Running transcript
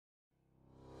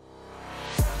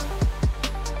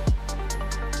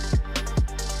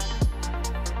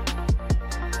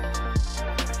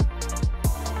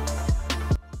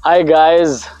Hi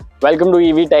guys, welcome to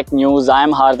EV Tech News. I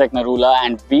am Hardik Narula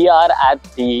and we are at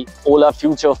the OLA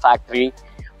Future Factory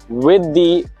with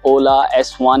the Ola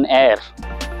S1 Air.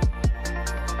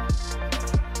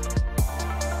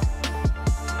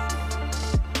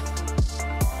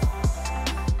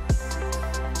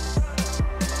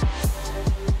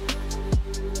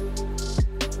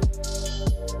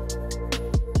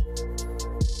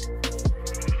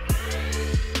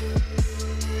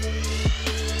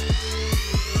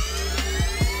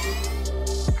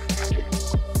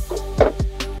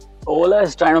 Ola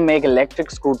is trying to make electric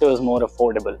scooters more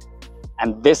affordable,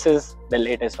 and this is the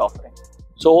latest offering.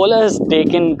 So Ola has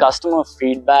taken customer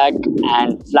feedback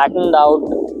and flattened out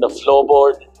the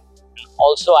floorboard, and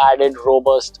also added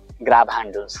robust grab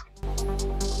handles.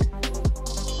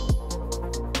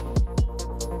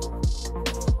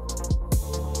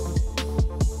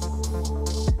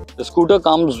 The scooter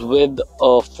comes with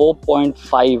a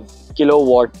 4.5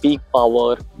 kilowatt peak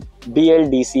power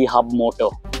BLDC hub motor.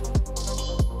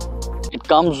 It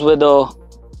comes with a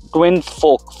twin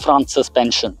fork front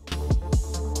suspension.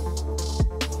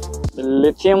 The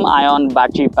lithium-ion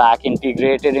battery pack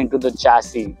integrated into the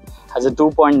chassis has a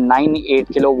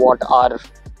 2.98 kilowatt-hour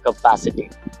capacity.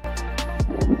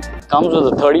 It comes with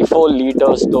a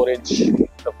 34-liter storage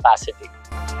capacity.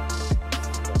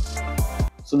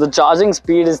 So the charging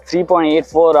speed is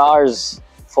 3.84 hours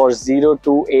for 0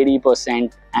 to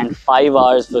 80% and 5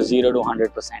 hours for 0 to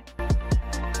 100%.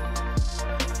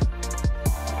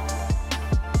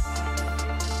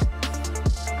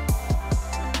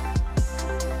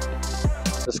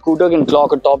 The scooter can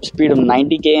clock a top speed of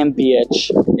 90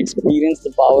 kmph, experience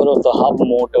the power of the hub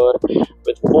motor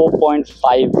with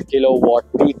 4.5 kilowatt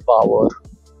peak power,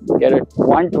 get a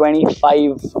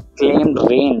 125 claimed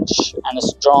range and a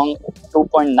strong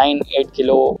 2.98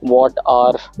 kilowatt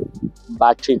hour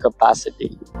battery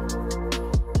capacity.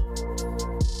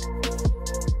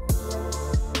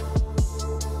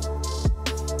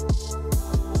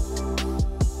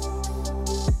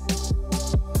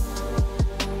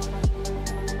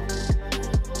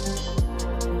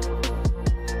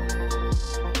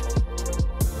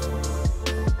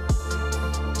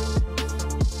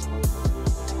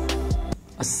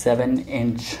 A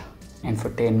 7-inch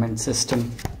infotainment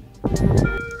system,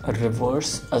 a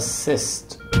reverse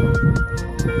assist,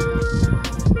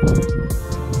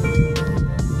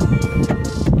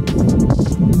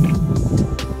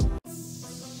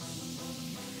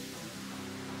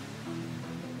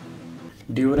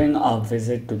 During our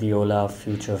visit to the Ola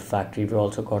Future Factory, we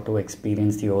also got to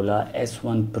experience the Ola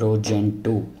S1 Pro Gen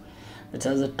 2, which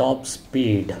has a top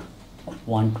speed of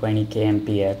 120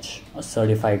 kmph, a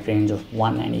certified range of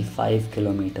 195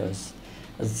 kilometers,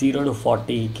 a 0 to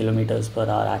 40 kilometers per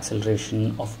hour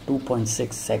acceleration of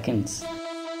 2.6 seconds.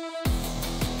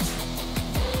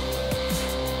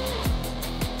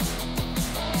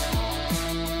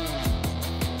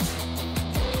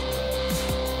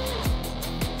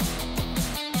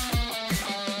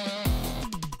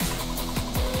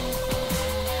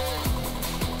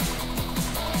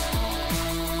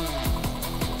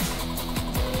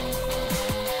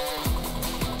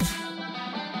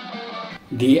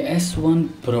 The S1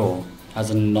 Pro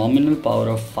has a nominal power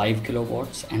of 5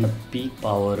 kilowatts and a peak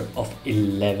power of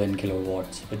 11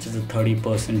 kilowatts, which is a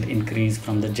 30% increase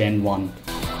from the Gen 1.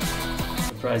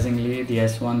 Surprisingly, the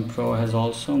S1 Pro has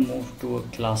also moved to a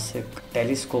classic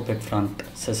telescopic front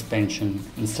suspension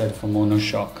instead of a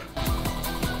monoshock.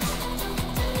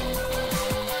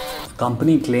 The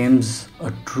company claims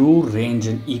a true range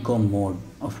in eco mode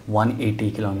of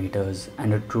 180 kilometers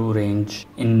and a true range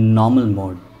in normal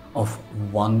mode of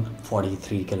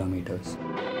 143 kilometers.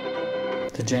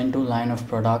 The Gen 2 line of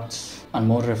products are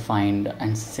more refined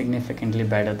and significantly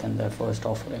better than their first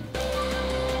offering.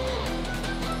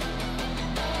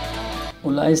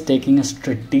 Ola is taking a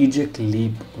strategic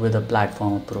leap with a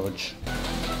platform approach.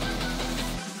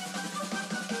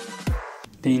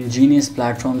 The ingenious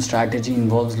platform strategy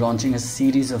involves launching a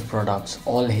series of products,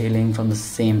 all hailing from the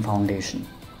same foundation.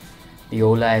 The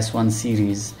Ola S1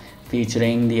 series,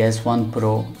 featuring the S1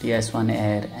 Pro, the S1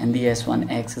 Air and the S1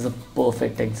 X, is a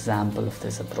perfect example of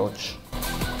this approach.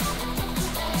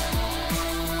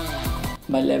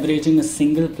 By leveraging a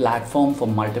single platform for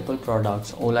multiple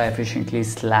products, Ola efficiently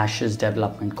slashes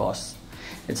development costs.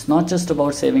 It's not just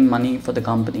about saving money for the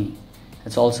company,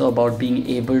 it's also about being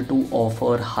able to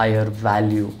offer higher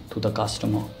value to the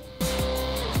customer.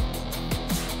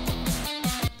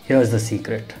 Here's the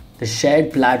secret. The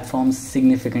shared platform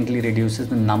significantly reduces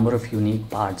the number of unique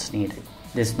parts needed.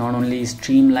 This not only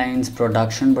streamlines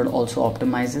production but also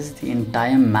optimizes the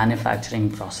entire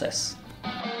manufacturing process.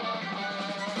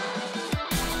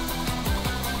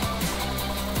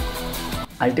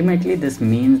 Ultimately, this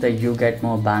means that you get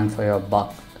more bang for your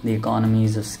buck. The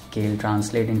economies of scale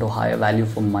translate into higher value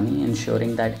for money,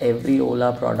 ensuring that every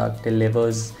Ola product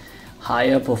delivers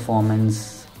higher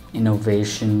performance,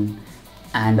 innovation,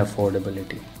 and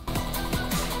affordability.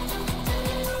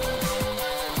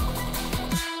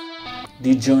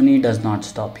 The journey does not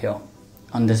stop here.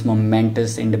 On this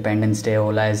momentous Independence Day,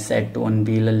 Ola is set to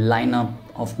unveil a lineup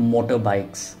of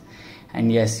motorbikes.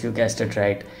 And yes, you guessed it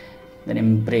right, they're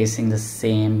embracing the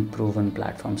same proven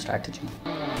platform strategy.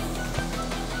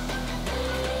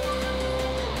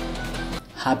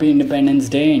 Happy Independence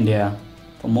Day, India!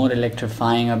 For more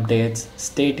electrifying updates,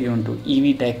 stay tuned to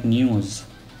EV Tech News,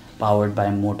 powered by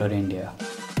Motor India.